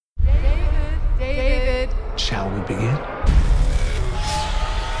Shall we begin?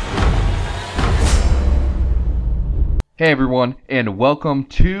 Hey everyone, and welcome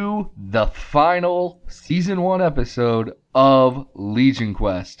to the final Season 1 episode of Legion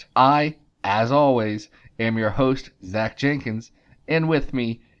Quest. I, as always, am your host, Zach Jenkins, and with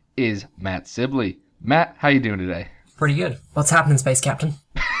me is Matt Sibley. Matt, how you doing today? Pretty good. What's happening, Space Captain?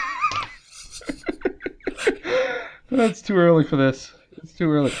 It's too early for this. It's too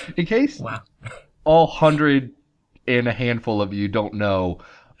early. In case all 100 and a handful of you don't know,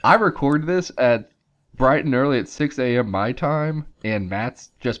 I record this at bright and early at 6 a.m. my time, and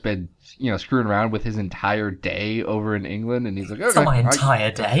Matt's just been, screwing around with his entire day over in England, and he's like, okay. It's not my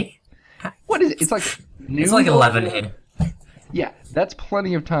entire day. What is it? It's like noon. It's like 11 here. Yeah, that's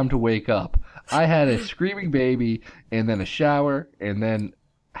plenty of time to wake up. I had a screaming baby, and then a shower, and then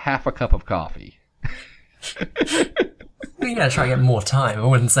half a cup of coffee. You gotta try to get more time. I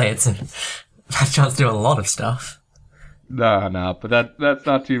wouldn't say it's a bad chance to do a lot of stuff. No, but that's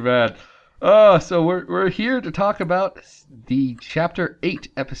not too bad. So we're here to talk about the Chapter 8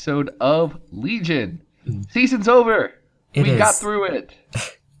 episode of Legion. Season's over. We got through it.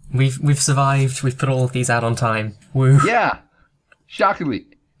 We've survived. We've put all of these out on time. Woo. Yeah. Shockingly.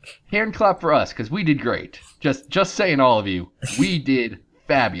 Hand clap for us, because we did great. Just saying, all of you, we did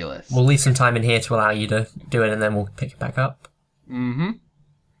fabulous. We'll leave some time in here to allow you to do it, and then we'll pick it back up. Mm-hmm.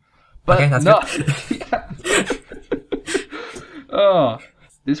 But okay, that's good.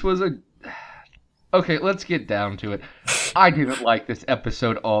 This was a... Okay, let's get down to it. I didn't like this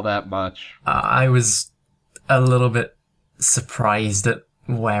episode all that much. I was a little bit surprised at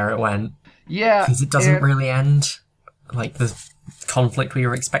where it went. Yeah. Because it doesn't really end like the conflict we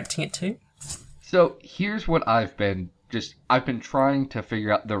were expecting it to. So here's what I've been trying to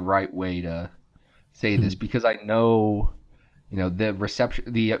figure out the right way to say this, because I know,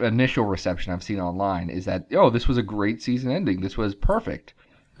 the initial reception I've seen online is that, this was a great season ending. This was perfect.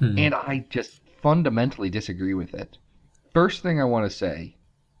 And I just fundamentally disagree with it. First thing I want to say,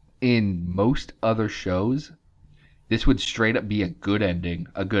 in most other shows, this would straight up be a good ending,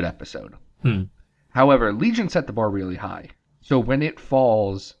 a good episode. However, Legion set the bar really high. So when it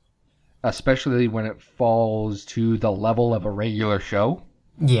falls, especially when it falls to the level of a regular show.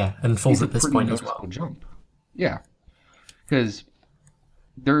 Yeah, and falls at this point as well. Jump. Yeah. Because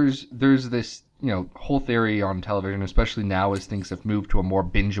there's this, whole theory on television, especially now as things have moved to a more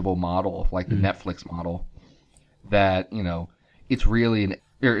bingeable model, like the Netflix model, that, it's really an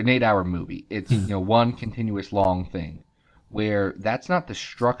 8-hour movie. It's, one continuous long thing, where that's not the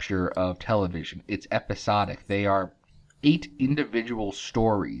structure of television. It's episodic. They are 8 individual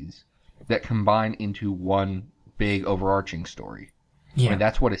stories that combine into one big overarching story. Yeah. I mean,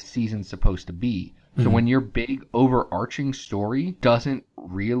 that's what a season's supposed to be. So when your big overarching story doesn't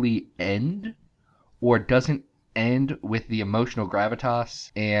really end, or doesn't end with the emotional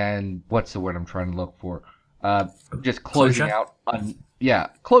gravitas and what's the word I'm trying to look for? Just closing out on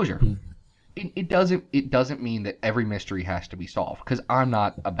closure. It doesn't mean that every mystery has to be solved, because I'm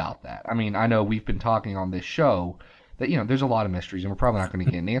not about that. I mean, I know we've been talking on this show that, there's a lot of mysteries, and we're probably not going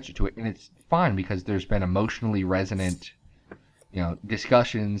to get an answer to it, and it's fine because there's been emotionally resonant,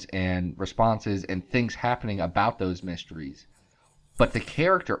 discussions and responses and things happening about those mysteries. But the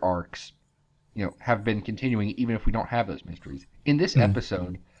character arcs, have been continuing even if we don't have those mysteries. In this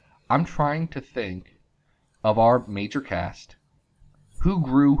episode, I'm trying to think of our major cast, who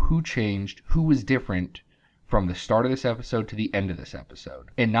grew, who changed, who was different from the start of this episode to the end of this episode.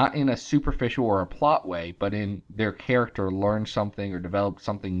 And not in a superficial or a plot way, but in their character learned something or developed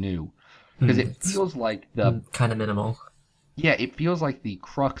something new. Because it feels like the... kind of minimal. Yeah, it feels like the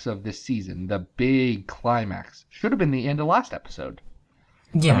crux of this season, the big climax, should have been the end of last episode.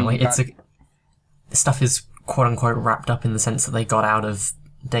 Yeah, stuff is quote-unquote wrapped up in the sense that they got out of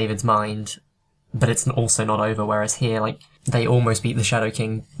David's mind, but it's also not over, whereas here, they almost beat the Shadow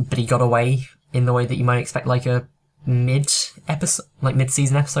King, but he got away in the way that you might expect, a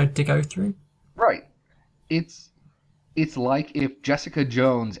mid-season episode to go through. Right. It's like if Jessica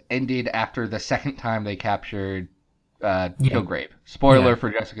Jones ended after the second time they captured Kilgrave. Spoiler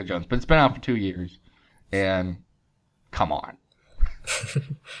for Jessica Jones, but it's been out for 2 years, and come on.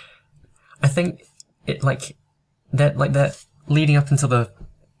 I think it that leading up until the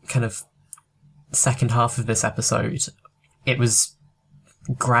kind of second half of this episode, it was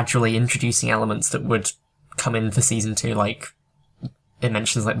gradually introducing elements that would come in for season 2. It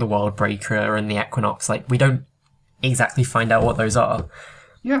mentions the World Breaker and the Equinox. We don't exactly find out what those are.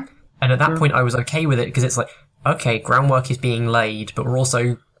 Yeah. And at that point, I was okay with it, because it's okay, groundwork is being laid, but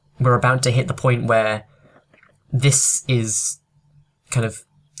we're about to hit the point where this is kind of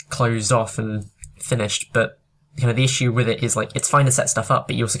closed off and finished, but kind of the issue with it is like it's fine to set stuff up,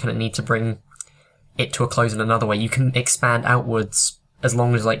 but you also kind of need to bring it to a close in another way. You can expand outwards as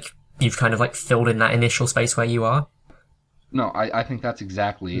long as like you've kind of like filled in that initial space where you are. No, I think that's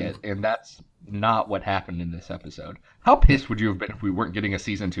exactly it, and that's not what happened in this episode. How pissed would you have been if we weren't getting a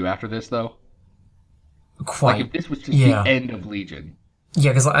season 2 after this, though? Quite. Like if this was just Yeah. the end of Legion.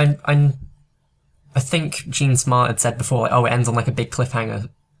 Yeah, because I think Gene Smart had said before, like, oh, it ends on like a big cliffhanger,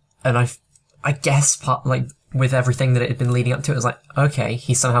 and I guess part like with everything that it had been leading up to, it was like, okay,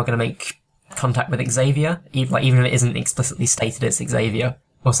 he's somehow going to make contact with Xavier, even if it isn't explicitly stated it's Xavier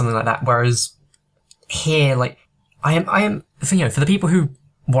or something like that. Whereas here, like, I am, for the people who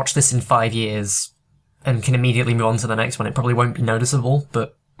watch this in 5 years and can immediately move on to the next one, it probably won't be noticeable,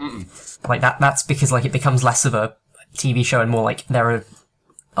 but like that's because like it becomes less of a TV show and more like there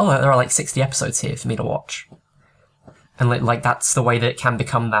are like 60 episodes here for me to watch. And like that's the way that it can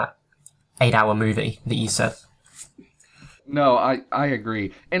become that 8-hour movie that you said. No, I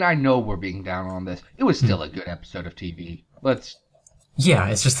agree. And I know we're being down on this. It was still a good episode of TV. Yeah,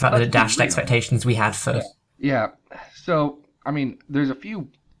 it's just the fact that it dashed real. expectations we had for... Yeah. So, I mean, there's a few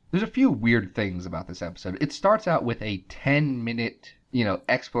weird things about this episode. It starts out with a 10-minute,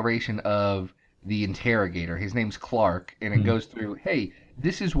 exploration of the interrogator. His name's Clark, and it goes through, hey,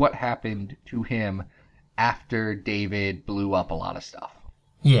 this is what happened to him after David blew up a lot of stuff.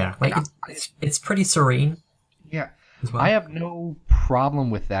 Yeah, like it's pretty serene. Yeah. As well. I have no problem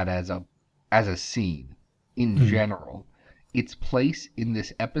with that as a scene in general. Its place in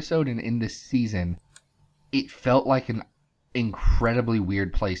this episode and in this season, it felt like an incredibly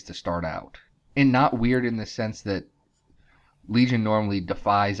weird place to start out. And not weird in the sense that Legion normally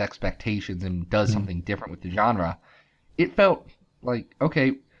defies expectations and does something different with the genre. It felt like,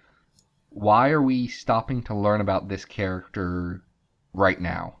 okay, why are we stopping to learn about this character right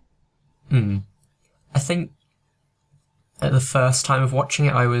now? I think at the first time of watching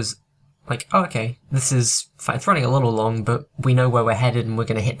it, I was like, oh, okay, this is fine. It's running a little long, but we know where we're headed and we're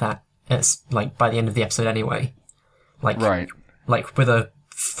going to hit that. It's like by the end of the episode anyway. Like, Right. Like with a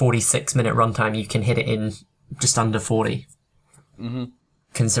 46-minute runtime, you can hit it in just under 40.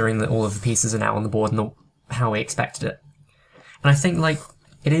 Considering that all of the pieces are now on the board and how we expected it. And I think like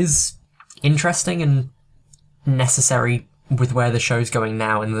it is interesting and necessary with where the show's going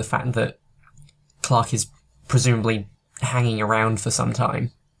now and the fact that Clark is presumably hanging around for some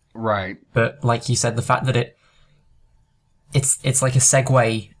time. Right. But like you said, the fact that it's like a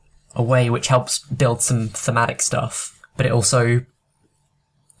segue away which helps build some thematic stuff, but it also,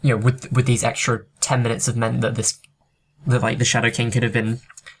 with these extra 10 minutes have meant that like the Shadow King could have been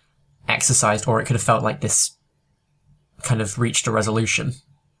exercised, or it could have felt like this kind of reached a resolution.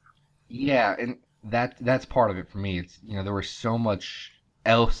 Yeah, and that's part of it for me. It's there was so much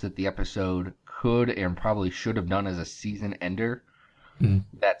else that the episode could and probably should have done as a season ender.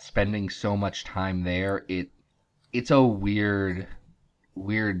 That spending so much time there, it's a weird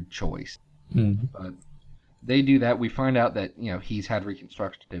choice. But they do that. We find out that he's had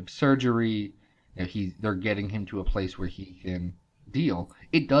reconstructive surgery. They're getting him to a place where he can deal.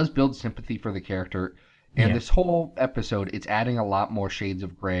 It does build sympathy for the character. And this whole episode, it's adding a lot more shades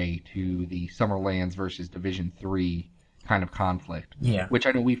of gray to the Summerlands versus Division 3 kind of conflict. Yeah. Which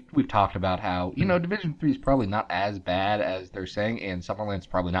I know we've talked about how, Division 3 is probably not as bad as they're saying, and Summerland's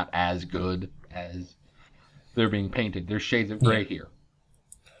probably not as good as they're being painted. There's shades of gray here.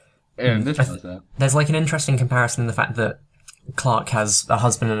 And this does that. There's like an interesting comparison in the fact that Clark has a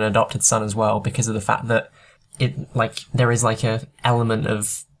husband and an adopted son as well, because of the fact that there is like a element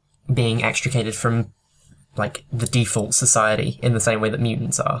of being extricated from like the default society in the same way that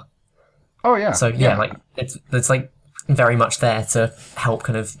mutants are. Oh yeah. So yeah, like it's like very much there to help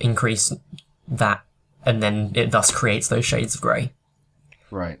kind of increase that, and then it thus creates those shades of grey.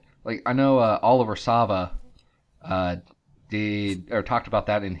 Right. Like I know Oliver Sava talked about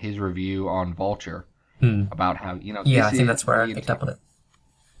that in his review on Vulture about how Yeah, I think that's where I picked up on it.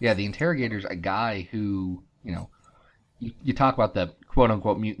 Yeah, the interrogator's a guy who you talk about the quote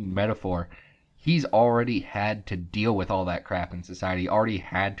unquote mutant metaphor. He's already had to deal with all that crap in society, already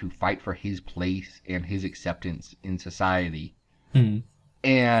had to fight for his place and his acceptance in society.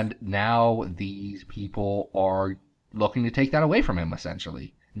 And now these people are looking to take that away from him,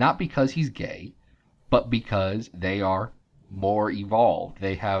 essentially. Not because he's gay, but because they are more evolved.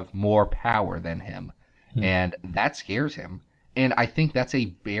 They have more power than him. And that scares him. And I think that's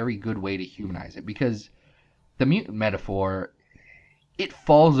a very good way to humanize it, because the mutant metaphor, it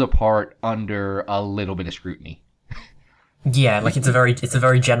falls apart under a little bit of scrutiny. Yeah, like it's a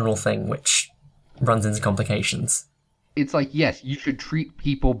very general thing which runs into complications. it's like, yes, you should treat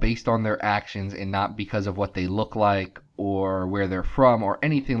people based on their actions and not because of what they look like or where they're from or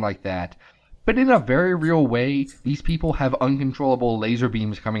anything like that. But in a very real way, these people have uncontrollable laser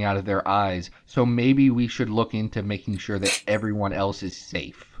beams coming out of their eyes, so maybe we should look into making sure that everyone else is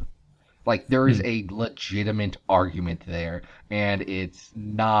safe. Like, there is a legitimate argument there, and it's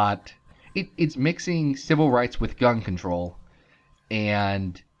not. It's mixing civil rights with gun control,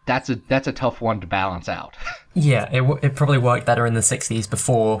 and that's a tough one to balance out. Yeah, it probably worked better in the 60s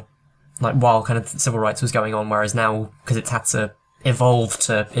before, like, while kind of civil rights was going on, whereas now, because it's had to evolve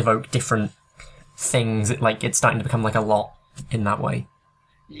to evoke different things, it's starting to become, like, a lot in that way.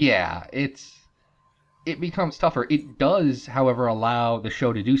 Yeah, it becomes tougher. It does, however, allow the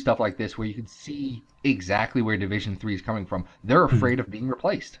show to do stuff like this where you can see exactly where Division 3 is coming from. They're afraid of being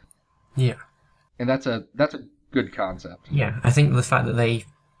replaced. Yeah. And that's a good concept. Yeah, I think the fact that they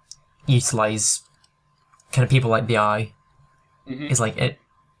utilize kind of people like the Eye is like it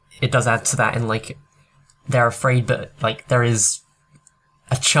does add to that, and like they're afraid, but like there is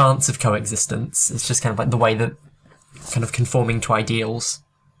a chance of coexistence. It's just kind of like the way that kind of conforming to ideals.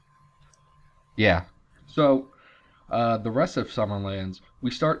 Yeah. So the rest of Summerlands, we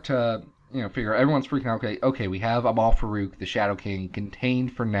start to figure everyone's freaking out. Okay, we have Amal Farouk, the Shadow King,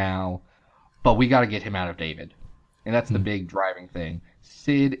 contained for now, but we got to get him out of David, and that's the big driving thing.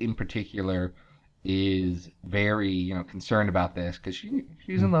 Sid, in particular, is very concerned about this because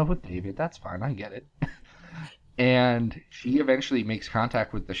she's in love with David. That's fine, I get it. And she eventually makes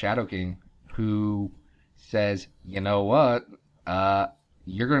contact with the Shadow King, who says, "You know what?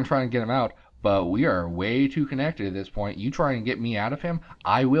 You're going to try and get him out, but we are way too connected at this point. You try and get me out of him,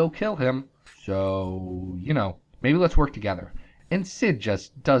 I will kill him. So, maybe let's work together." And Sid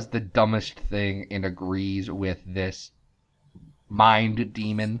just does the dumbest thing and agrees with this mind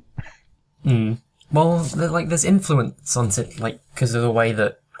demon. Well, there's influence on Sid, because of the way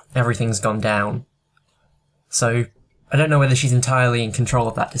that everything's gone down. So, I don't know whether she's entirely in control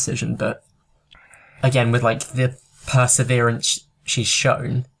of that decision, but again, with the perseverance she's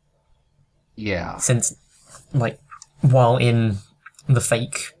shown, Yeah. since while in the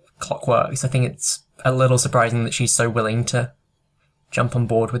fake Clockworks, I think it's a little surprising that she's so willing to jump on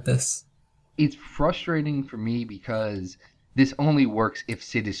board with this. It's frustrating for me because this only works if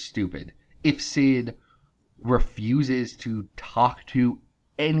Sid is stupid. If Sid refuses to talk to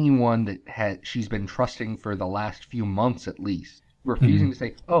anyone that she's been trusting for the last few months at least, refusing to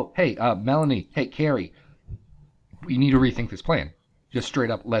say, "Oh, hey, Melanie, hey, Carrie, we need to rethink this plan." Just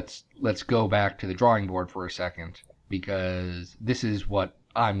straight up, let's go back to the drawing board for a second because this is what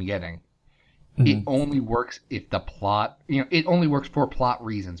I'm getting. It only works if the plot, it only works for plot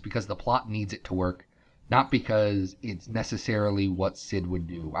reasons because the plot needs it to work, not because it's necessarily what Sid would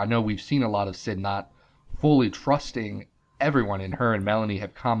do. I know we've seen a lot of Sid not fully trusting everyone, and her and Melanie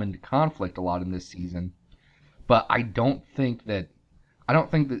have come into conflict a lot in this season. But I don't think that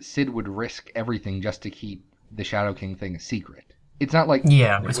Sid would risk everything just to keep the Shadow King thing a secret. It's not like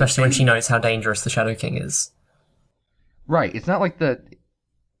especially when she knows how dangerous the Shadow King is. Right. It's not like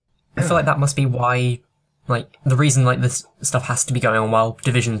I feel like that must be why, the reason, this stuff has to be going on while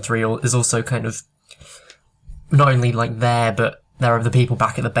Division 3 is also kind of not only, there, but there are the people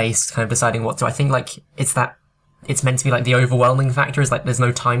back at the base kind of deciding what to. I think, it's meant to be, the overwhelming factor is, there's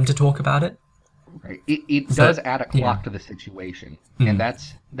no time to talk about it. Right. It does add a clock to the situation. And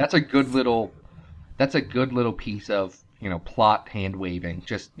that's a good little piece of, plot hand-waving,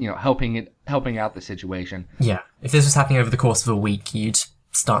 just, helping out the situation. Yeah. If this was happening over the course of a week, you'd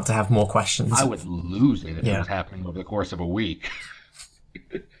start to have more questions. I would lose it if it was happening over the course of a week.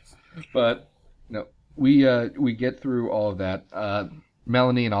 But we get through all of that.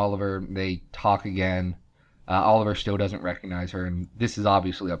 Melanie and Oliver, they talk again. Oliver still doesn't recognize her, and this is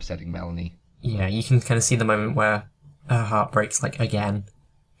obviously upsetting Melanie. Yeah, you can kind of see the moment where her heart breaks again,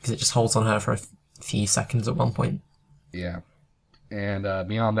 because it just holds on her for a few seconds at one point. Yeah, and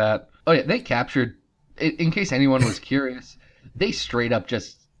beyond that, they captured. In case anyone was curious, they straight up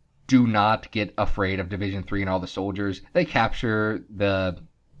just do not get afraid of Division 3 and all the soldiers. They capture the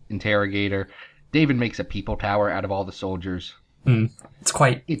interrogator. David makes a people tower out of all the soldiers. It's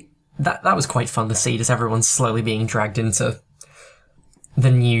quite... That was quite fun to see, just everyone slowly being dragged into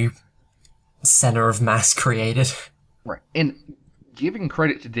the new center of mass created. Right. And giving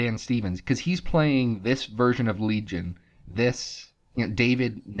credit to Dan Stevens, because he's playing this version of Legion,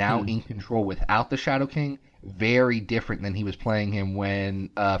 David now in control without the Shadow King, very different than he was playing him when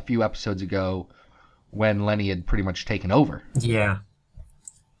a few episodes ago when Lenny had pretty much taken over. Yeah.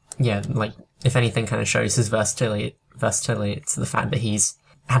 Yeah, if anything kind of shows his versatility, it's the fact that he's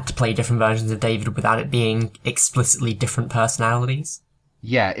had to play different versions of David without it being explicitly different personalities.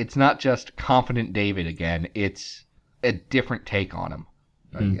 Yeah, it's not just confident David again. It's a different take on him,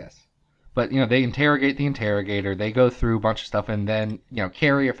 I guess. But, they interrogate the interrogator. They go through a bunch of stuff. And then,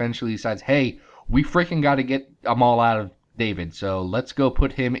 Carrie eventually decides, hey, we freaking got to get them all out of David. So let's go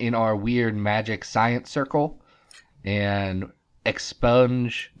put him in our weird magic science circle and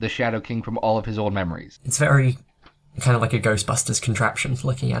expunge the Shadow King from all of his old memories. It's very kind of like a Ghostbusters contraption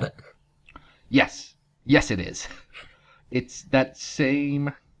looking at it. Yes. Yes, it is. It's that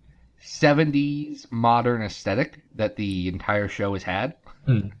same 70s modern aesthetic that the entire show has had.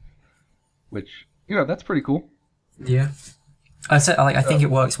 Which, that's pretty cool. Yeah. I think it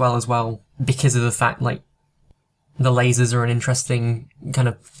works well as well because of the fact, like, the lasers are an interesting kind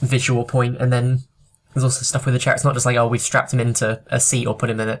of visual point, and then there's also stuff with the chair. It's not just like, oh, we've strapped him into a seat or put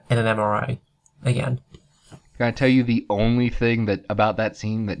him in an MRI again. Can I tell you the only thing about that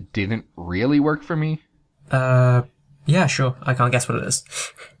scene that didn't really work for me? Yeah, sure. I can't guess what it is.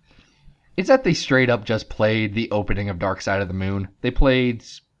 It's that they straight up just played the opening of Dark Side of the Moon. They played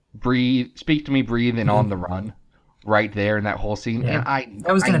Speak to Me, Breathe, and On the Run right there in that whole scene. Yeah. And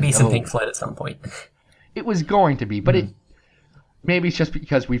There was going to be some Pink Floyd at some point. It was going to be, but maybe it's just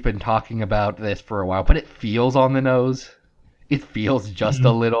because we've been talking about this for a while, but it feels on the nose. It feels just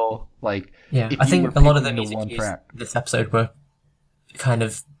a little like... Yeah, I think a lot of the music this episode were kind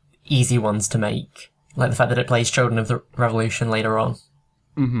of easy ones to make. Like the fact that it plays Children of the Revolution later on.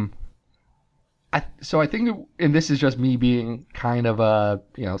 Mm-hmm. So I think, and this is just me being kind of a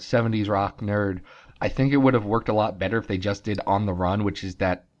 70s rock nerd, I think it would have worked a lot better if they just did On the Run, which is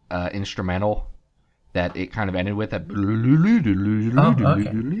that instrumental that it kind of ended with. That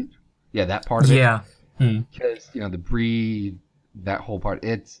okay. Yeah, that part of it. Yeah. Because, the breathe, that whole part,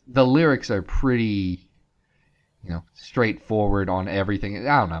 the lyrics are pretty, straightforward on everything.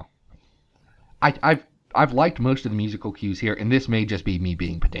 I don't know. I've liked most of the musical cues here, and this may just be me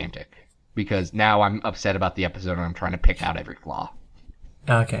being pedantic. Because now I'm upset about the episode and I'm trying to pick out every flaw.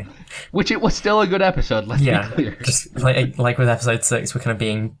 Okay. Which it was still a good episode, let's be clear. Just like with episode 6, we're kind of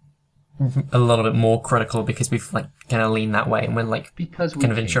being a little bit more critical because we've kind of leaned that way and we're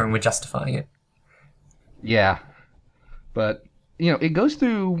kind of ensuring we're justifying it. Yeah. But, it goes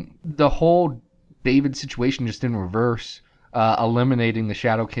through the whole David situation just in reverse, eliminating the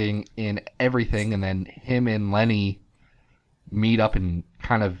Shadow King in everything, and then him and Lenny meet up and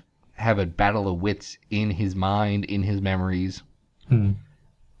kind of have a battle of wits in his mind, in his memories.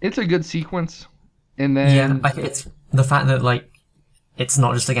 It's a good sequence. And then... Yeah, it's the fact that, it's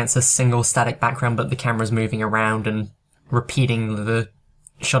not just against a single static background, but the camera's moving around and repeating the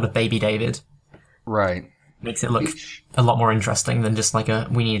shot of baby David. Right. Makes it look a lot more interesting than just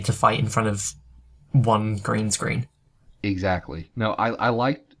we needed to fight in front of one green screen. Exactly. No, I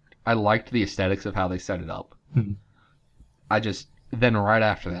liked the aesthetics of how they set it up. Then right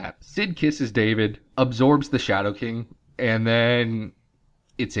after that, Sid kisses David, absorbs the Shadow King, and then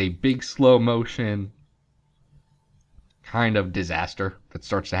it's a big slow motion kind of disaster that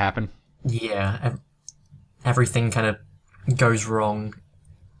starts to happen. Yeah, everything kind of goes wrong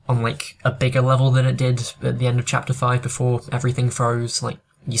on a bigger level than it did at the end of chapter 5 before everything froze.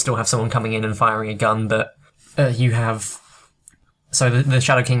 You still have someone coming in and firing a gun, but you have... So the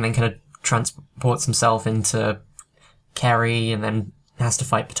Shadow King then kind of transports himself into Carrie, and then has to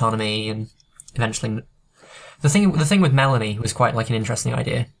fight Ptonomy, and eventually the thing with Melanie was quite an interesting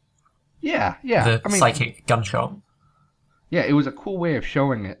idea. Yeah. The psychic gunshot. Yeah, it was a cool way of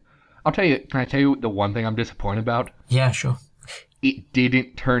showing it. Can I tell you the one thing I'm disappointed about? Yeah, sure. It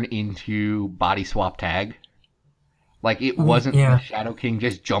didn't turn into body swap tag. It wasn't the Shadow King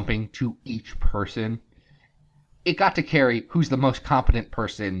just jumping to each person. It got to Carrie, who's the most competent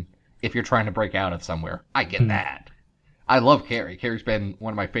person if you're trying to break out of somewhere. I get that. I love Carrie. Carrie's been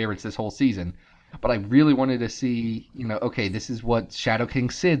one of my favorites this whole season. But I really wanted to see, okay, this is what Shadow King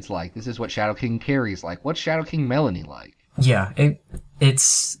Sid's like. This is what Shadow King Carrie's like. What's Shadow King Melanie like? Yeah,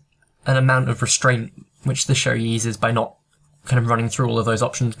 it's an amount of restraint which the show uses by not kind of running through all of those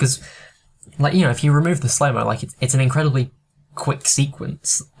options. Because, if you remove the slow-mo, it's an incredibly quick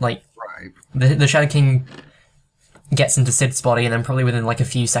sequence. Right. The Shadow King gets into Sid's body, and then probably within a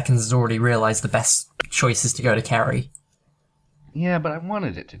few seconds has already realised the best choice is to go to Carrie. Yeah, but I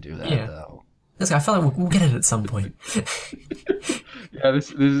wanted it to do that, though. I feel like we'll get it at some point. Yeah,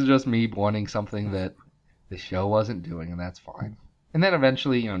 this is just me wanting something that the show wasn't doing, and that's fine. And then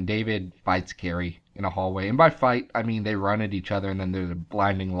eventually, David fights Carrie in a hallway. And by fight, I mean they run at each other, and then there's a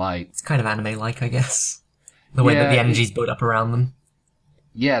blinding light. It's kind of anime-like, I guess. The way that the energy's built up around them.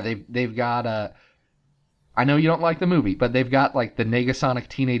 Yeah, they've got I know you don't like the movie, but they've got like the Negasonic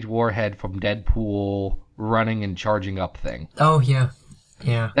Teenage Warhead from Deadpool running and charging up thing. Oh, yeah.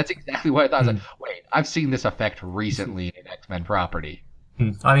 Yeah. That's exactly what I thought. I was like, wait, I've seen this effect recently in an X-Men property.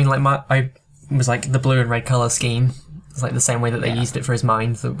 I mean, like, I was like the blue and red colour scheme. It's like the same way that they used it for his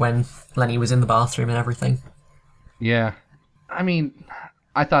mind that when Lenny was in the bathroom and everything. Yeah. I mean,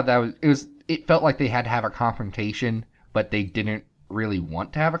 I thought it felt like they had to have a confrontation, but they didn't really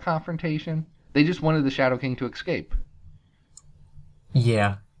want to have a confrontation. They just wanted the Shadow King to escape.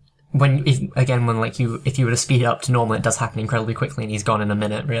 Yeah. If you were to speed it up to normal, it does happen incredibly quickly, and he's gone in a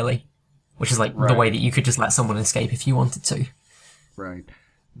minute, really. Which is like the way that you could just let someone escape if you wanted to. Right.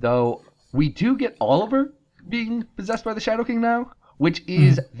 Though we do get Oliver being possessed by the Shadow King now, which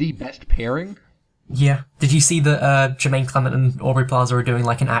is the best pairing. Yeah. Did you see that Jermaine Clement and Aubrey Plaza are doing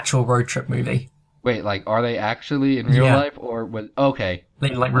like an actual road trip movie? Wait, like, are they actually in real life, or was okay?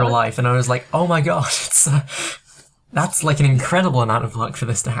 In like real life, and I was like, oh my god, that's like an incredible amount of luck for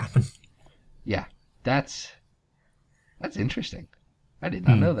this to happen. Yeah, that's interesting. I did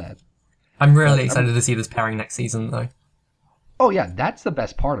not know that. I'm really excited to see this pairing next season, though. Oh yeah, that's the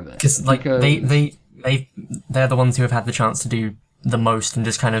best part of it. Because like they're the ones who have had the chance to do the most and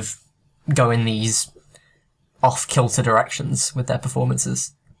just kind of go in these off-kilter directions with their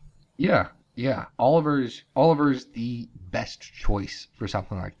performances. Yeah. Oliver's the best choice for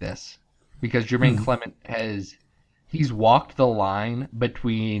something like this because Jermaine Clement he's walked the line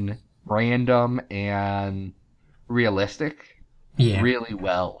between random and realistic really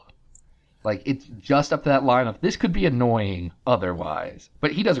well. Like, it's just up to that line of this could be annoying otherwise,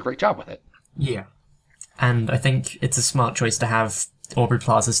 but he does a great job with it. Yeah. And I think it's a smart choice to have Aubrey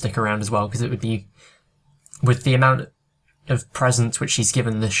Plaza stick around as well, because it would be, with the amount of presence which she's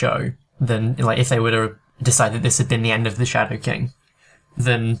given the show, then, like, if they would have decided this had been the end of the Shadow King,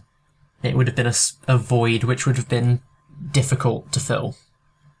 then it would have been a void which would have been difficult to fill.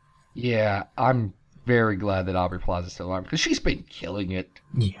 Yeah, I'm very glad that Aubrey Plaza's still on, because she's been killing it.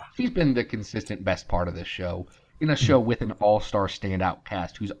 Yeah. She's been the consistent best part of this show, in a show with an all-star standout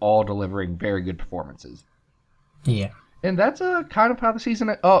cast who's all delivering very good performances. Yeah. And that's kind of how the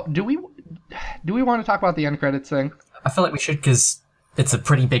season... Oh, do we want to talk about the end credits thing? I feel like we should, because it's a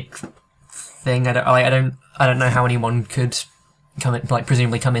pretty big thing. I don't know how anyone could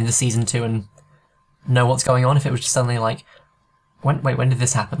presumably come into season 2 and know what's going on if it was just suddenly like, when did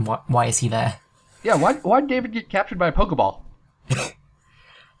this happen? Why is he there? Yeah, why did David get captured by a Pokeball?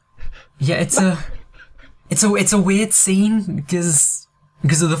 Yeah, it's a weird scene because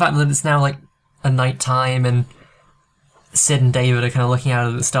of the fact that it's now like a night time and Sid and David are kind of looking out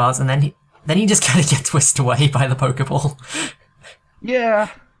at the stars, and then he just kind of gets whisked away by the Pokeball. Yeah,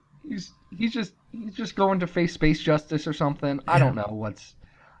 he's just going to face space justice or something. Yeah. I don't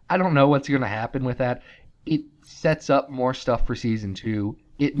know what's going to happen with that. It sets up more stuff for season 2.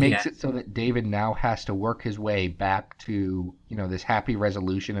 It makes it so that David now has to work his way back to, this happy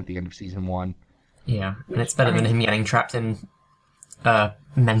resolution at the end of season 1. Yeah, and it's better than him getting trapped in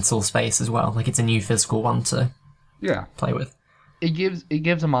mental space as well. Like, it's a new physical one to play with. It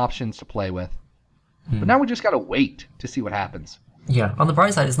gives him options to play with. But now we just gotta wait to see what happens. Yeah, on the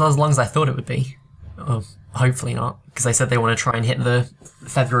bright side, it's not as long as I thought it would be. Hopefully not, because they said they want to try and hit the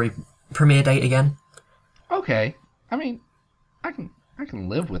February premiere date again. Okay. I mean, I can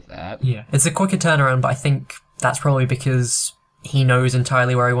live with that. Yeah. It's a quicker turnaround, but I think that's probably because he knows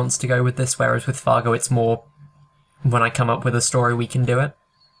entirely where he wants to go with this, whereas with Fargo, it's more, when I come up with a story, we can do it.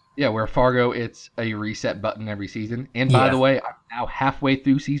 Yeah, where Fargo, it's a reset button every season. And by the way, I'm now halfway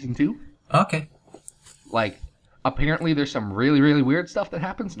through season 2. Okay. Like, apparently there's some really, really weird stuff that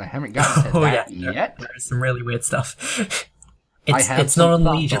happens, and I haven't gotten to that yet. There's some really weird stuff. It's not on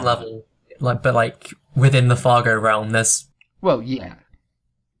the Legion level, but within the Fargo realm, there's... Well, yeah.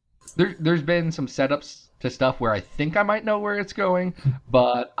 There's been some setups to stuff where I think I might know where it's going,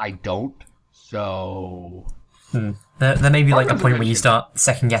 but I don't, so... There may be a point where you start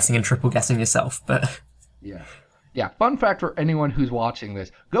second-guessing and triple-guessing yourself, but... Yeah, fun fact for anyone who's watching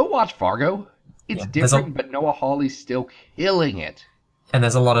this, go watch Fargo. It's different, but Noah Hawley's still killing it. And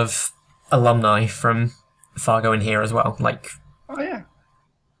there's a lot of alumni from Fargo in here as well, Oh, yeah.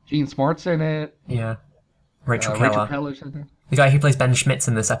 Gene Smart's in it. Yeah. Rachel Keller. Rachel Keller's in there. The guy who plays Ben Schmitz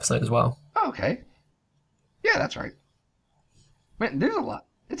in this episode as well. Oh, okay. Yeah, that's right. Man, there's a lot.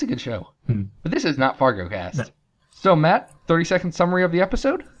 It's a good show. But this is not Fargo cast. No. So, Matt, 30-second summary of the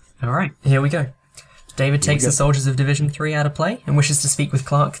episode? All right, here we go. David takes the soldiers of Division 3 out of play and wishes to speak with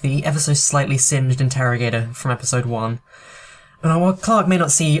Clark, the ever-so-slightly singed interrogator from episode 1. While Clark may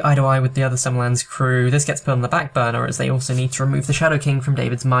not see eye to eye with the other Summerlands crew, this gets put on the back burner as they also need to remove the Shadow King from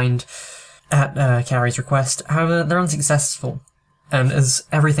David's mind. at Carrie's request. However, they're unsuccessful. And as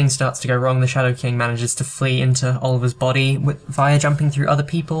everything starts to go wrong, the Shadow King manages to flee into Oliver's body via jumping through other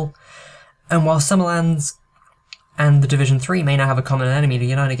people. And while Summerlands and the Division 3 may now have a common enemy to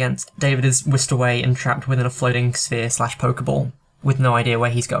unite against, David is whisked away and trapped within a floating sphere/Pokeball with no idea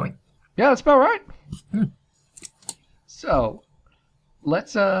where he's going. Yeah, that's about right. So,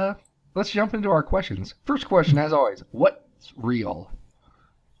 let's jump into our questions. First question, as always, what's real?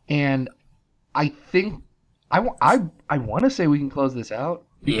 And I think I want to say we can close this out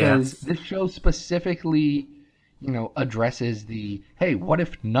because this show specifically, addresses the, hey, what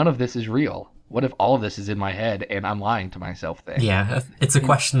if none of this is real? What if all of this is in my head and I'm lying to myself thing? Yeah, it's a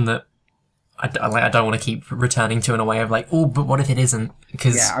question that I don't want to keep returning to in a way of like, oh, but what if it isn't?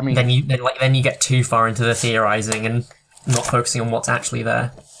 Because then you get too far into the theorizing and not focusing on what's actually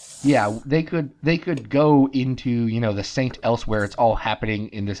there. Yeah, they could go into, the Saint Elsewhere. It's all happening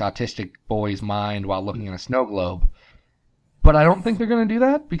in this autistic boy's mind while looking at a snow globe. But I don't think they're going to do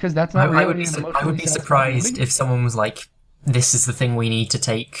that because that's not reality. I would be surprised if someone was like, this is the thing we need to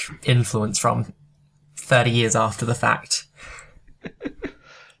take influence from 30 years after the fact.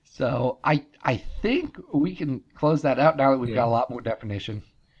 So I think we can close that out now that we've got a lot more definition.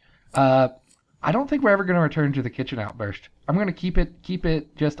 I don't think we're ever going to return to the kitchen outburst. I'm going to keep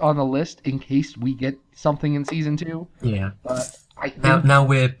it just on the list in case we get something in season 2. Yeah. But I think now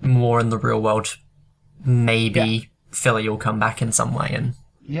we're more in the real world. Maybe Philly will come back in some way. And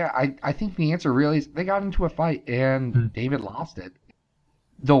yeah, I think the answer really is they got into a fight and David lost it.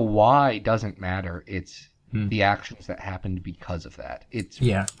 The why doesn't matter. It's the actions that happened because of that.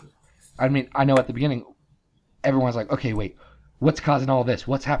 I mean, I know at the beginning, everyone's like, okay, wait, what's causing all this?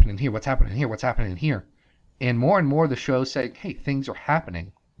 What's happening here? What's happening here? What's happening here? And more the show's saying, hey, things are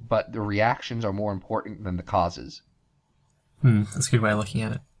happening, but the reactions are more important than the causes. That's a good way of looking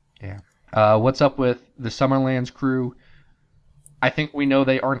at it. Yeah. What's up with the Summerlands crew? I think we know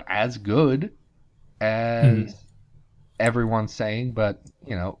they aren't as good as everyone's saying, but,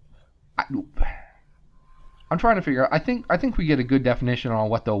 I'm trying to figure out. I think we get a good definition on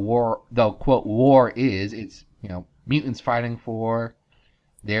what the quote war is. It's mutants fighting for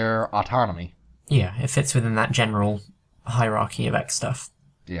their autonomy. Yeah, it fits within that general hierarchy of X stuff.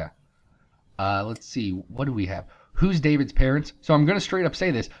 Yeah. Let's see. What do we have? Who's David's parents? So I'm going to straight up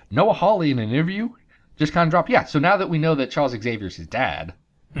say this. Noah Hawley in an interview just kind of dropped. Yeah. So now that we know that Charles Xavier's his dad.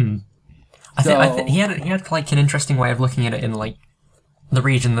 I think he had like an interesting way of looking at it in like the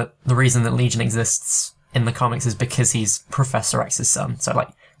reason that Legion exists in the comics is because he's Professor X's son. So like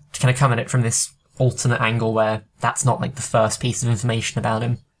to kind of come at it from this alternate angle where that's not like the first piece of information about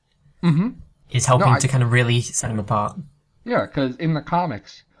him. Is helping to kind of really set him apart. Yeah, because in the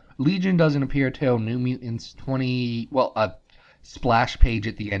comics, Legion doesn't appear till New Mutants a splash page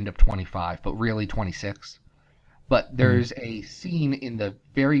at the end of 25, but really 26. But there's a scene in the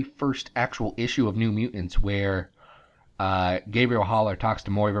very first actual issue of New Mutants where Gabriel Haller talks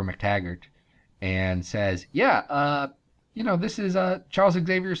to Moira McTaggart and says, this is Charles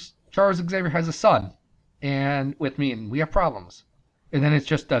Xavier has a son, and with me, and we have problems. And then it's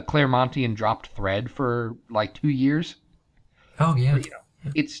just a Claremontian dropped thread for like 2 years. Oh, yeah. But,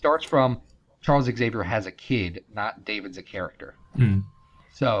 it starts from Charles Xavier has a kid, not David's a character.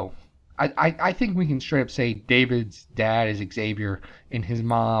 So I think we can straight up say David's dad is Xavier and his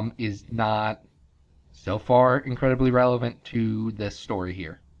mom is not so far incredibly relevant to the story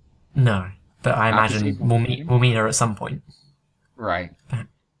here. No, but I imagine we'll meet her at some point. Right.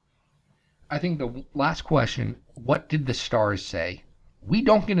 I think the last question, what did the stars say? We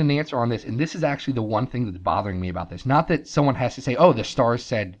don't get an answer on this, and this is actually the one thing that's bothering me about this. Not that someone has to say, oh, the stars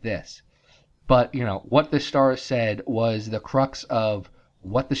said this. But, what the stars said was the crux of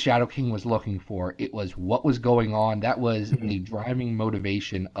what the Shadow King was looking for. It was what was going on. That was the driving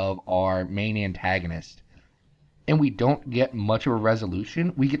motivation of our main antagonist. And we don't get much of a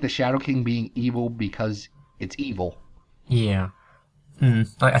resolution. We get the Shadow King being evil because it's evil. Yeah.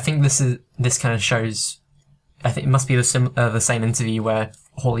 I think this kind of shows. I think it must be the same interview where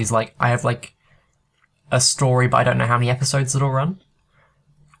Hawley's like, I have like a story, but I don't know how many episodes it'll run.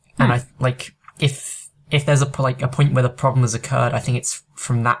 And I like if there's a point where the problem has occurred, I think it's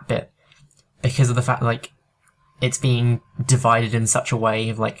from that bit because of the fact like it's being divided in such a way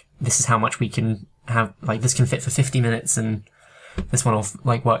of like this is how much we can have, like this can fit for 50 minutes and this one will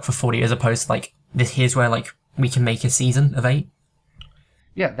like work for 40 as opposed to like this here's where like we can make a season of 8.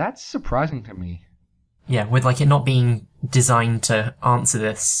 Yeah, that's surprising to me. Yeah, with like it not being designed to answer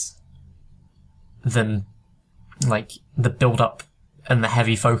this, then like the build up and the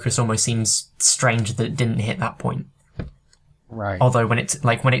heavy focus almost seems strange that it didn't hit that point. Right. Although when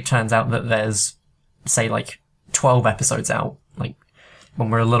it turns out that there's, say, like 12 episodes out, like when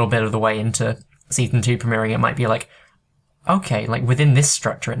we're a little bit of the way into season 2 premiering, it might be like, okay, like within this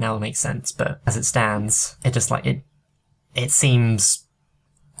structure it now makes sense, but as it stands, it just like it seems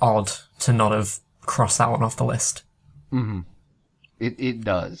odd to not have crossed that one off the list. Mm-hmm. It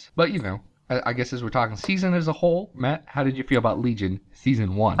does. But, I guess as we're talking season as a whole, Matt, how did you feel about Legion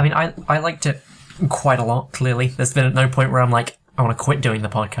season 1? I mean, I liked it quite a lot, clearly. There's been no point where I'm like, I want to quit doing the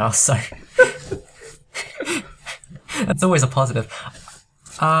podcast, so... That's always a positive.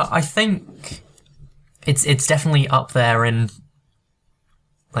 I think it's definitely up there in,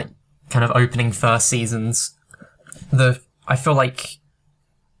 like, kind of opening first seasons. I feel like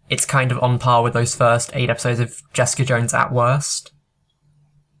it's kind of on par with those first 8 episodes of Jessica Jones at worst.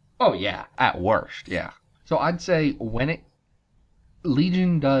 Oh, yeah. At worst, yeah. So I'd say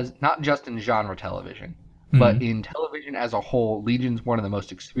Legion does, not just in genre television, but in television as a whole, Legion's one of the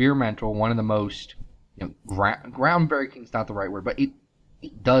most experimental, one of the most, groundbreaking is not the right word, but it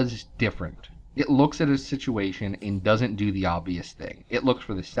does different. It looks at a situation and doesn't do the obvious thing. It looks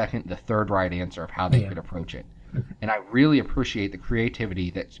for the second, the third right answer of how they could approach it. And I really appreciate the creativity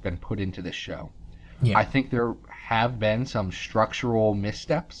that's been put into this show. Yeah. I think there have been some structural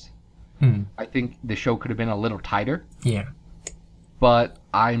missteps. I think the show could have been a little tighter. Yeah. But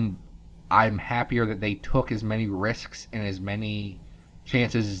I'm happier that they took as many risks and as many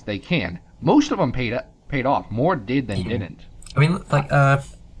chances as they can. Most of them paid off. More did than didn't. I mean, like,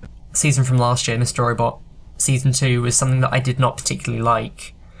 season from last year, Miss Storybot, season 2 was something that I did not particularly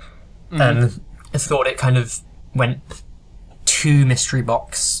like. And I thought it kind of went too mystery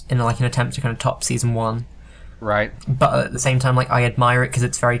box in like an attempt to kind of top season 1. Right. But at the same time, like, I admire it because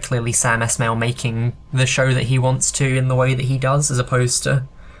it's very clearly Sam Esmail making the show that he wants to in the way that he does, as opposed to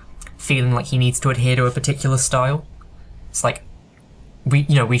feeling like he needs to adhere to a particular style. It's like,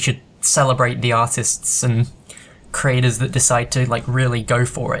 we should celebrate the artists and creators that decide to, like, really go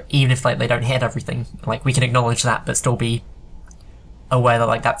for it, even if, like, they don't hit everything. Like, we can acknowledge that, but still be aware that,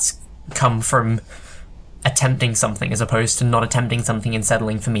 like, that's come from attempting something as opposed to not attempting something and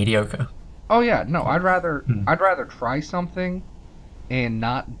settling for mediocre. Oh yeah, no, I'd rather try something and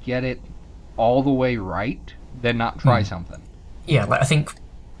not get it all the way right than not try something. Yeah, like, I think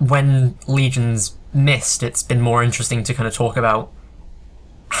when Legion's missed, it's been more interesting to kind of talk about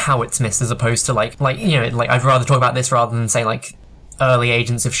how it's missed as opposed to like I'd rather talk about this rather than say like early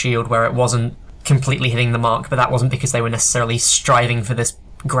Agents of S.H.I.E.L.D. where it wasn't completely hitting the mark, but that wasn't because they were necessarily striving for this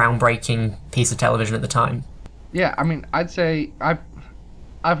groundbreaking piece of television at the time. Yeah, I mean, I'd say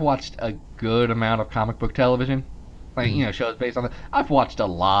I've watched a good amount of comic book television, like shows based on that. I've watched a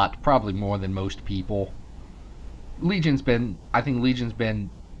lot, probably more than most people. I think Legion's been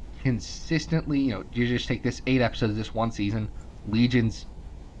consistently, you just take this 8 episodes, this one season, Legion's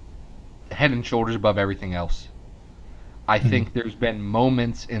head and shoulders above everything else. I think there's been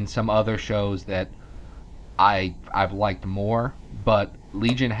moments in some other shows that I've liked more, but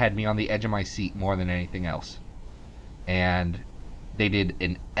Legion had me on the edge of my seat more than anything else. And they did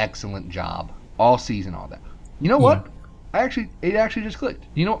an excellent job all season, all that. You know what? It actually just clicked.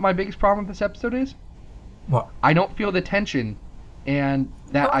 You know what my biggest problem with this episode is? What? I don't feel the tension and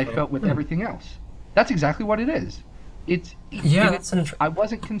that I felt with everything else. That's exactly what it is. I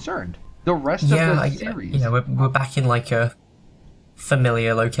wasn't concerned. The rest of the series. We're back in like a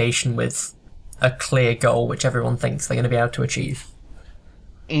familiar location with a clear goal which everyone thinks they're going to be able to achieve.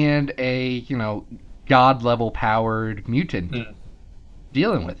 And a, god level powered mutant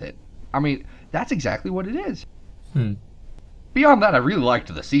dealing with it. I mean, that's exactly what it is. Beyond that, I really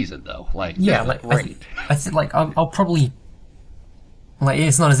liked the season though. Like, yeah, like great. I think like I'll probably like,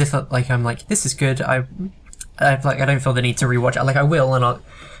 it's not as if like I'm like, this is good. I don't feel the need to rewatch it. Like, I will, and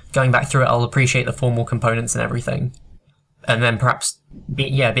going back through it, I'll appreciate the formal components and everything, and then perhaps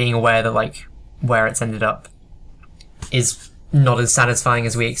being aware that like where it's ended up is not as satisfying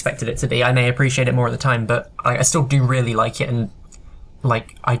as we expected it to be. I may appreciate it more at the time, but I still do really like it, and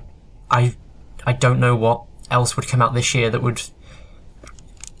like I don't know what else would come out this year that would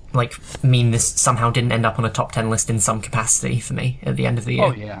like mean this somehow didn't end up on a top 10 list in some capacity for me at the end of the year.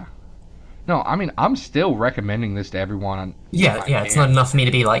 Oh yeah. No, I mean, I'm still recommending this to everyone. Yeah, it's not enough for me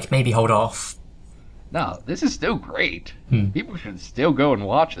to be like, maybe hold off. No, this is still great. People should still go and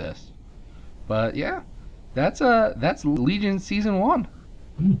watch this. But yeah, that's Legion season 1.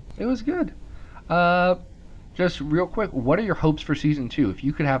 It was good. Just real quick, what are your hopes for season 2? If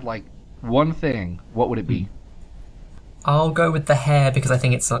you could have like one thing, what would it be? I'll go with the hair because I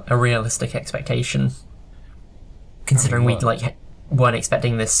think it's a realistic expectation. Considering we like weren't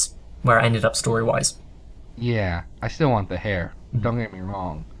expecting this where it ended up story-wise. Yeah, I still want the hair. Don't get me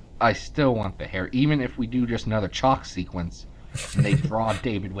wrong. I still want the hair. Even if we do just another chalk sequence and they draw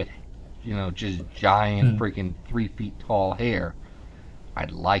David with, just giant freaking 3 feet tall hair,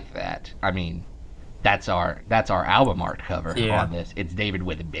 I'd like that. I mean, that's our album art cover Yeah. on this. It's David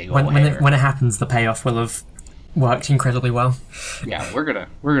with a big When old when hair. when it happens, the payoff will have worked incredibly well. Yeah, we're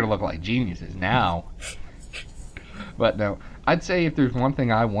gonna look like geniuses now. But no, I'd say if there's one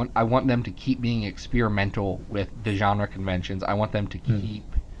thing I want them to keep being experimental with the genre conventions. I want them to keep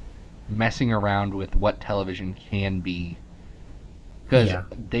messing around with what television can be, because Yeah.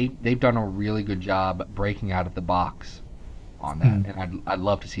 they've done a really good job breaking out of the box on that, and I'd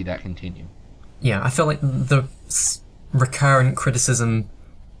love to see that continue. Yeah, I feel like the recurrent criticism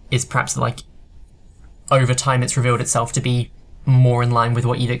is perhaps that, like, over time it's revealed itself to be more in line with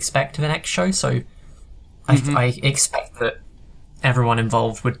what you'd expect of the next show, so I expect that everyone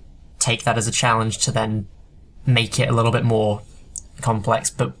involved would take that as a challenge to then make it a little bit more complex,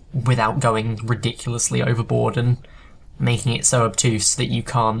 but without going ridiculously overboard and making it so obtuse that you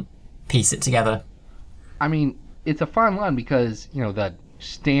can't piece it together. I mean, it's a fine line because the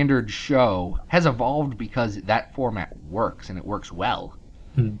standard show has evolved because that format works and it works well.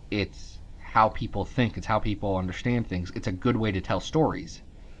 It's how people think, it's how people understand things. It's a good way to tell stories.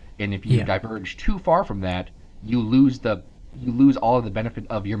 And if you diverge too far from that, you lose all of the benefit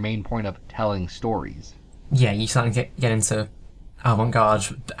of your main point of telling stories. Yeah, you start to get into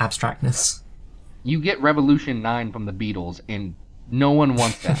avant-garde abstractness. You get Revolution 9 from the Beatles, and no one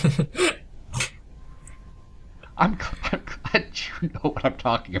wants that. I'm glad you know what I'm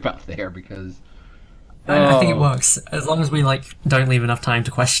talking about there, because I think it works, as long as we don't leave enough time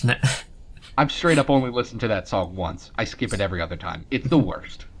to question it. I've straight up only listened to that song once. I skip it every other time. It's the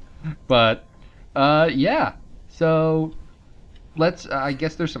worst. But, yeah. So, I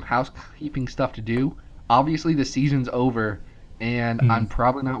guess there's some housekeeping stuff to do. Obviously, the season's over, and I'm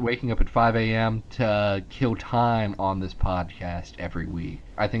probably not waking up at 5 a.m. to kill time on this podcast every week.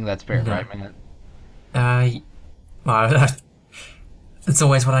 I think that's fair, right, man? Well, it's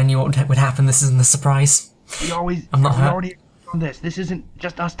always what I knew would happen. This isn't a surprise. We already on this. This isn't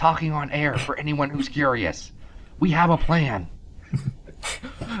just us talking on air for anyone who's curious. We have a plan.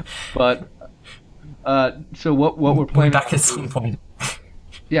 But so what we're planning back at some point.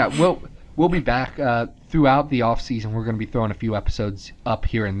 Yeah, we'll be back throughout the off season. We're going to be throwing a few episodes up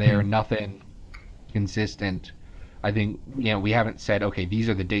here and there, nothing consistent. I think we haven't said, okay, these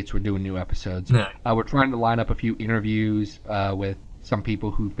are the dates we're doing new episodes. No. We're trying to line up a few interviews with some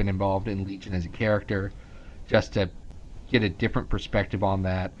people who've been involved in Legion as a character, just to get a different perspective on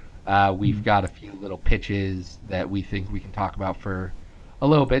that. We've got a few little pitches that we think we can talk about for a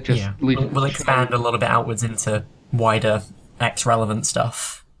little bit. Just we'll expand a little bit outwards into wider X-relevant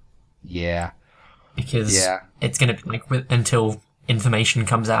stuff. Yeah. Because it's going to be until information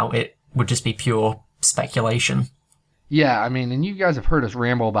comes out, it would just be pure speculation. Yeah, I mean, and you guys have heard us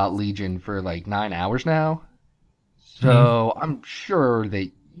ramble about Legion for 9 hours now. So I'm sure that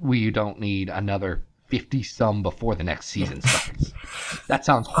we don't need another 50-some before the next season starts. That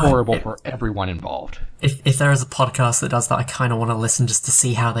sounds horrible for everyone involved. If there is a podcast that does that, I kind of want to listen just to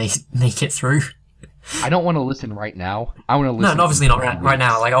see how they make it through. I don't want to listen right now. I want to listen. No, obviously not right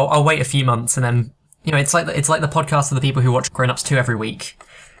now. I'll wait a few months and then it's like the podcast of the people who watch Grown Ups 2 every week.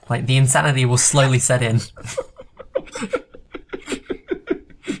 The insanity will slowly set in.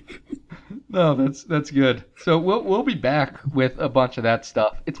 No, that's good. So we'll be back with a bunch of that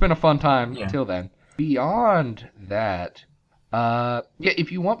stuff. It's been a fun time until then. Beyond that,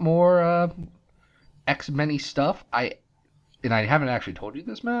 if you want more X-Men-y stuff, I haven't actually told you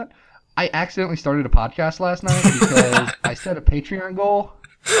this, Matt. I accidentally started a podcast last night because I set a Patreon goal.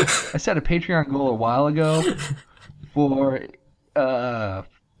 I set a Patreon goal a while ago for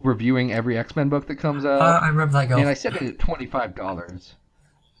reviewing every X-Men book that comes out. I remember that goal. And I set it at $25.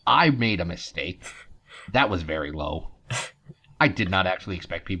 I made a mistake. That was very low. I did not actually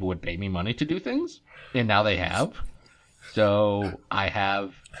expect people would pay me money to do things, and now they have. So I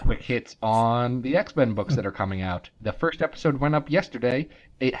have quick hits on the X-Men books that are coming out. The first episode went up yesterday.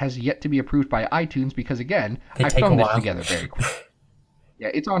 It has yet to be approved by iTunes because, again, I thrown this together very quick. Yeah,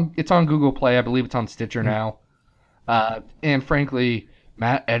 it's on Google Play. I believe it's on Stitcher now. And frankly,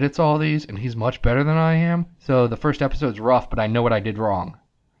 Matt edits all these, and he's much better than I am. So the first episode's rough, but I know what I did wrong.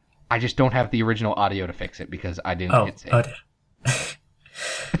 I just don't have the original audio to fix it because I didn't hit save.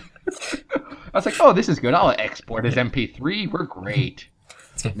 I was like, oh, this is good. I'll export as MP3. We're great.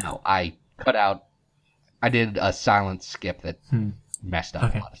 No, I cut out. I did a silent skip that messed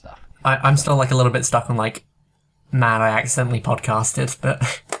up a lot of stuff. I'm still a little bit stuck on man, I accidentally podcasted, but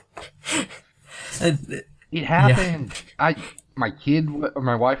It happened.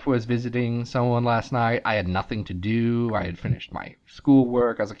 My wife was visiting someone last night. I had nothing to do. I had finished my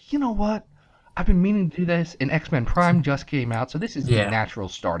schoolwork. I was like, you know what? I've been meaning to do this, and X-Men Prime just came out, so this is the natural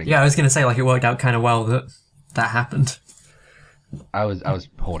starting. Yeah, I was going to say, like, it worked out kind of well that happened. I was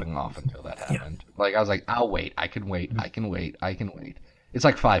holding off until that happened. Yeah. Like, I was like, I'll wait. I can wait. It's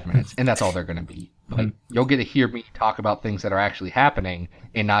like 5 minutes, and that's all they're going to be. Like, you'll get to hear me talk about things that are actually happening,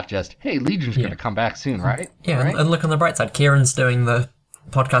 and not just, hey, Legion's going to come back soon, right? Yeah, right? And look on the bright side. Kieran's doing the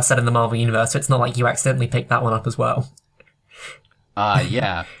podcast set in the Marvel Universe, so it's not like you accidentally picked that one up as well.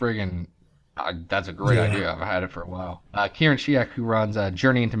 Yeah, friggin', that's a great idea. I've had it for a while. Kieran Shiak, who runs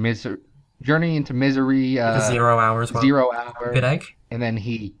Journey into Misery, the 0 Hour as well. 0 Hour. Good Egg. And then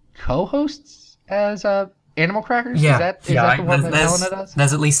he co-hosts as Animal Crackers? Yeah. Is that the one that Helena does?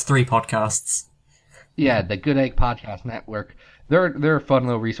 There's at least 3 podcasts. Yeah, the Good Egg Podcast Network. They're a fun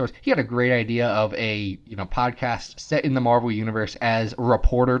little resource. He had a great idea of a podcast set in the Marvel Universe as a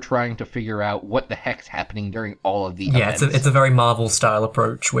reporter trying to figure out what the heck's happening during all of the events. Yeah, it's a very Marvel-style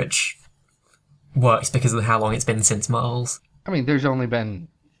approach, which works because of how long it's been since Marvel's. I mean, there's only been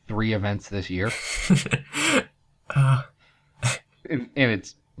 3 events this year. And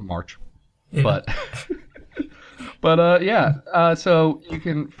it's March. Yeah. But so you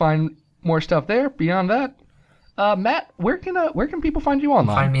can find more stuff there. Beyond that, Matt, where can people find you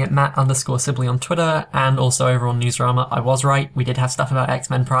online? Find me at Matt_Sibley on Twitter and also over on Newsrama. I was right. We did have stuff about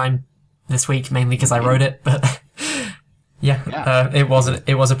X-Men Prime this week, mainly because I wrote it, but it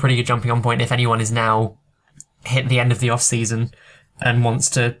was a pretty good jumping on point if anyone is now hit the end of the off season and wants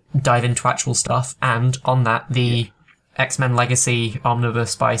to dive into actual stuff. And on that, the X-Men Legacy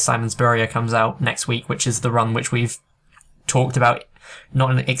Omnibus by Simon Spurrier comes out next week, which is the run which we've talked about,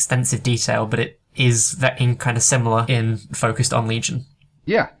 not in extensive detail, but it is in kind of similar in focused on Legion.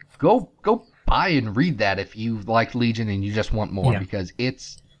 Yeah, go buy and read that if you like Legion and you just want more, because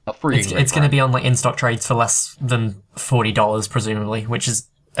it's a free. It's going to be on like in-stock trades for less than $40, presumably, which is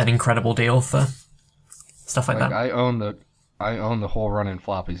an incredible deal for stuff like that. I own the whole run in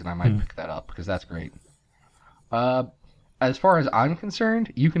floppies, and I might pick that up because that's great. As far as I'm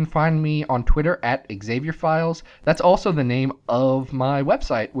concerned, you can find me on Twitter at Xavier Files. That's also the name of my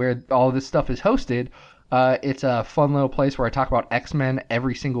website where all this stuff is hosted. It's a fun little place where I talk about X-Men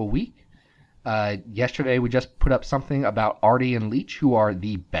every single week. Yesterday, we just put up something about Artie and Leech, who are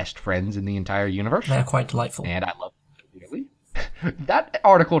the best friends in the entire universe. They're quite delightful. And I love them dearly. That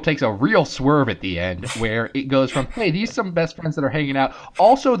article takes a real swerve at the end where it goes from, hey, these are some best friends that are hanging out.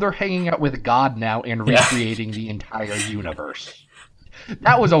 Also, they're hanging out with God now and recreating the entire universe.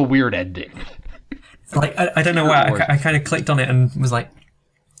 That was a weird ending. Like, I don't know why. I kind of clicked on it and was like,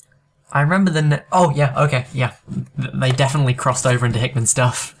 I remember they definitely crossed over into Hickman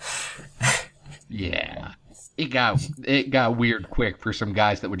stuff. Yeah. It got weird quick for some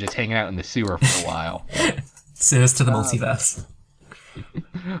guys that were just hanging out in the sewer for a while. Serious to the multiverse.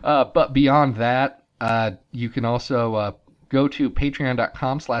 But beyond that, you can also go to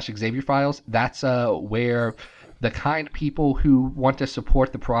patreon.com/XavierFiles. That's where the kind people who want to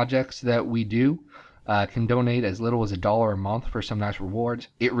support the projects that we do can donate as little as $1 a month for some nice rewards.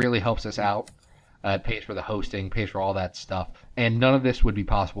 It really helps us out. It pays for the hosting, pays for all that stuff. And none of this would be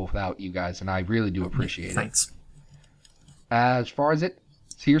possible without you guys, and I really do appreciate it. Thanks. As far as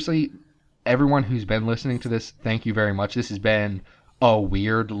seriously, everyone who's been listening to this, thank you very much. This has been a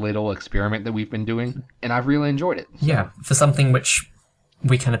weird little experiment that we've been doing, and I've really enjoyed it. So. Yeah, for something which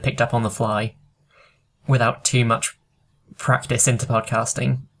we kind of picked up on the fly without too much practice into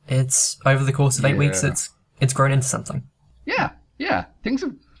podcasting. It's over the course of 8 weeks, it's grown into something. Yeah.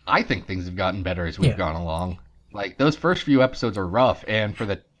 I think things have gotten better as we've gone along. Like, those first few episodes are rough, and for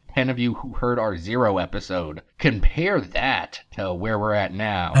the 10 of you who heard our 0 episode, compare that to where we're at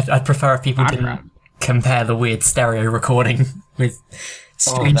now. I'd prefer if people didn't compare the weird stereo recording with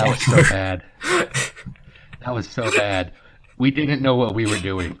strange that was so bad. That was so bad. We didn't know what we were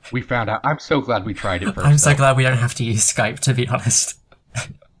doing. We found out. I'm so glad we tried it first. I'm so glad we don't have to use Skype, to be honest.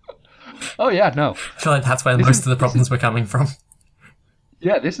 Oh, yeah, no. I feel like that's where most of the problems were coming from.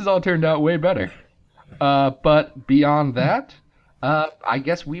 Yeah, this has all turned out way better. But beyond that, I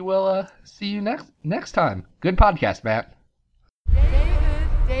guess we will see you next time. Good podcast, Matt.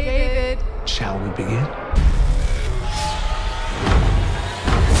 David. Shall we begin?